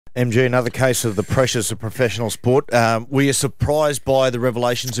MG, another case of the pressures of professional sport. Were you surprised by the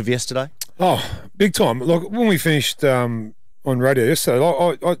revelations of yesterday? Oh, big time. Look, when we finished on radio yesterday,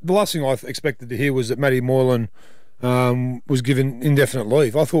 the last thing I expected to hear was that Matty Moylan was given indefinite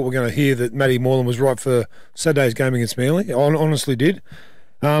leave. I thought we were going to hear that Matty Moylan was right for Saturday's game against Manly. I honestly did.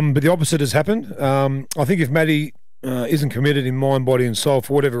 But the opposite has happened. I think if Matty isn't committed in mind, body and soul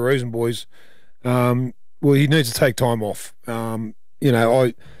for whatever reason, boys, well, he needs to take time off.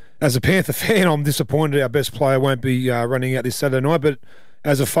 As a Panther fan, I'm disappointed our best player won't be running out this Saturday night, but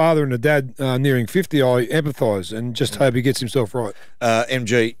as a father and a dad nearing 50, I empathise and just hope he gets himself right.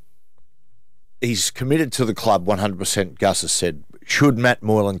 MG, he's committed to the club 100%, Gus has said. Should Matt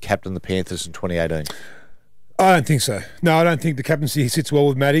Moylan captain the Panthers in 2018? I don't think so. No, I don't think the captaincy sits well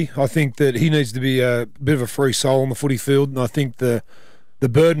with Matty. I think that he needs to be a bit of a free soul on the footy field, and I think the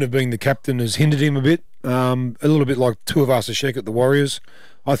burden of being the captain has hindered him a bit, a little bit like Tuivasa-Sheck at the Warriors.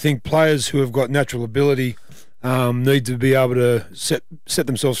 I think players who have got natural ability need to be able to set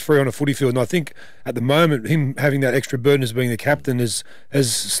themselves free on a footy field. And I think at the moment, him having that extra burden as being the captain has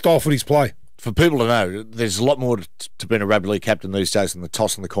stifled his play. For people to know, there's a lot more to being a rugby league captain these days than the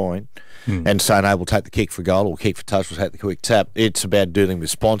toss and the coin and saying, hey, we'll take the kick for goal or kick for touch, we'll take the quick tap. It's about dealing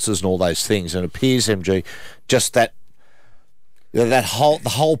with sponsors and all those things. And it appears, MG, just the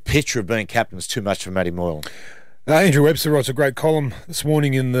whole picture of being captain is too much for Matty Moylan. Andrew Webster writes a great column this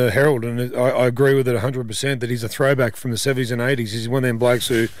morning in the Herald, and I agree with it 100% that he's a throwback from the 70s and 80s. He's one of them blokes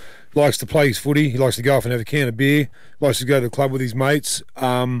who likes to play his footy. He likes to go off and have a can of beer, likes to go to the club with his mates.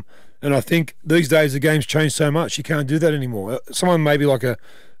 And I think these days the game's changed so much, you can't do that anymore. Someone maybe like a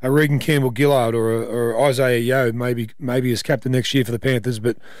Regan Campbell-Gillard or Isaiah Yeo maybe as captain next year for the Panthers.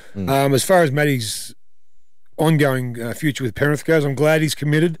 But as far as Matty's ongoing future with Penrith goes, I'm glad he's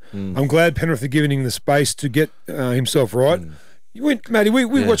committed. I'm glad Penrith are giving him the space to get himself right. Matty,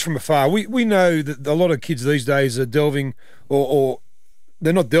 we watch from afar. We know that a lot of kids these days are delving, or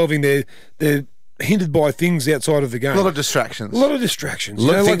they're not delving, they're hindered by things outside of the game. A lot of distractions.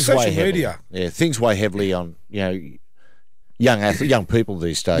 Like social media. Yeah, things weigh heavily on young people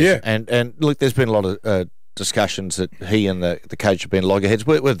these days. Yeah. And look, there's been a lot of discussions that he and the coach have been loggerheads.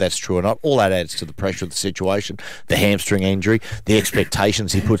 Whether that's true or not, all that adds to the pressure of the situation, the hamstring injury, the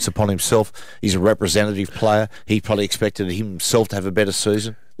expectations he puts upon himself. He's a representative player. He probably expected himself to have a better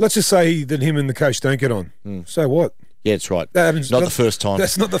season. Let's just say that him and the coach don't get on. So what? Yeah, that's right. That happens, not the first time.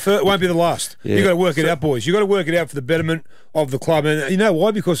 That's not the first. It won't be the last. Yeah. You've got to work it out, boys. You've got to work it out for the betterment of the club. And you know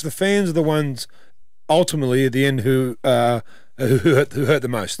why? Because the fans are the ones ultimately at the end who hurt the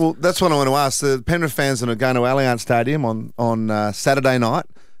most. Well, that's what I want to ask. The Penrith fans that are going to Allianz Stadium on Saturday night,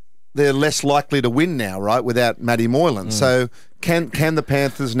 they're less likely to win now, right, without Matty Moylan. So can the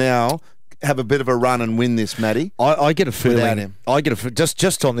Panthers now have a bit of a run and win this, Matty? I get a feeling. Without him. I get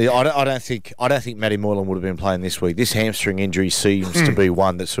just on the. I don't think Matty Moylan would have been playing this week. This hamstring injury seems to be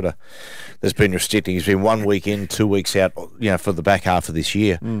one that's been restricting. He's been 1 week in, 2 weeks out, for the back half of this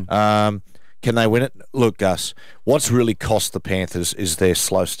year. Can they win it? Look, Gus, what's really cost the Panthers is their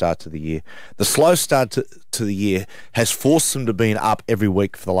slow start to the year. The slow start to the year has forced them to be up every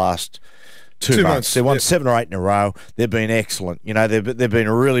week for the last two months. They won 7 or 8 in a row. They've been excellent. They've been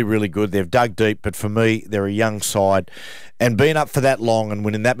really, really good. They've dug deep, but for me, they're a young side. And being up for that long and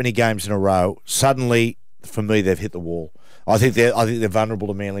winning that many games in a row, suddenly, for me, they've hit the wall. I think they're vulnerable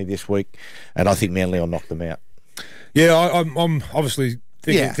to Manly this week, and I think Manly will knock them out. Yeah, I'm obviously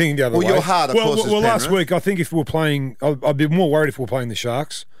thinking the other way. Well, your heart, of course, is last week, I think if we were playing, I'd be more worried if we were playing the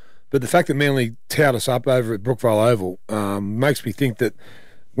Sharks. But the fact that Manly towed us up over at Brookvale Oval makes me think that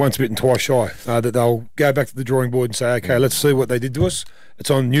once bitten, twice shy, that they'll go back to the drawing board and say, okay, let's see what they did to us.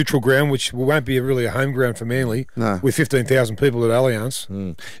 It's on neutral ground, which won't be really a home ground for Manly, with 15,000 people at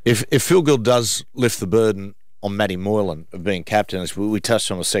Allianz. If Phil Gill does lift the burden on Matty Moylan of being captain, as we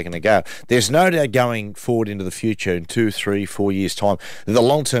touched on a second ago, there's no doubt going forward into the future in 2, 3, 4 years' time, the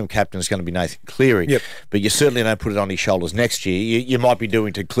long-term captain is going to be Nathan Cleary. Yep. But you certainly don't put it on his shoulders next year. You might be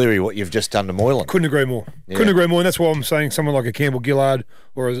doing to Cleary what you've just done to Moylan. Couldn't agree more. Yeah. Couldn't agree more. And that's why I'm saying someone like a Campbell-Gillard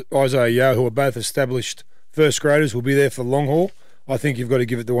or Isaiah Yeo, who are both established first graders, will be there for the long haul. I think you've got to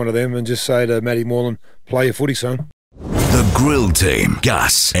give it to one of them and just say to Matty Moylan, play your footy, son. The Grill Team,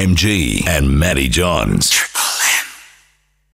 Gus, MG and Matty Johns.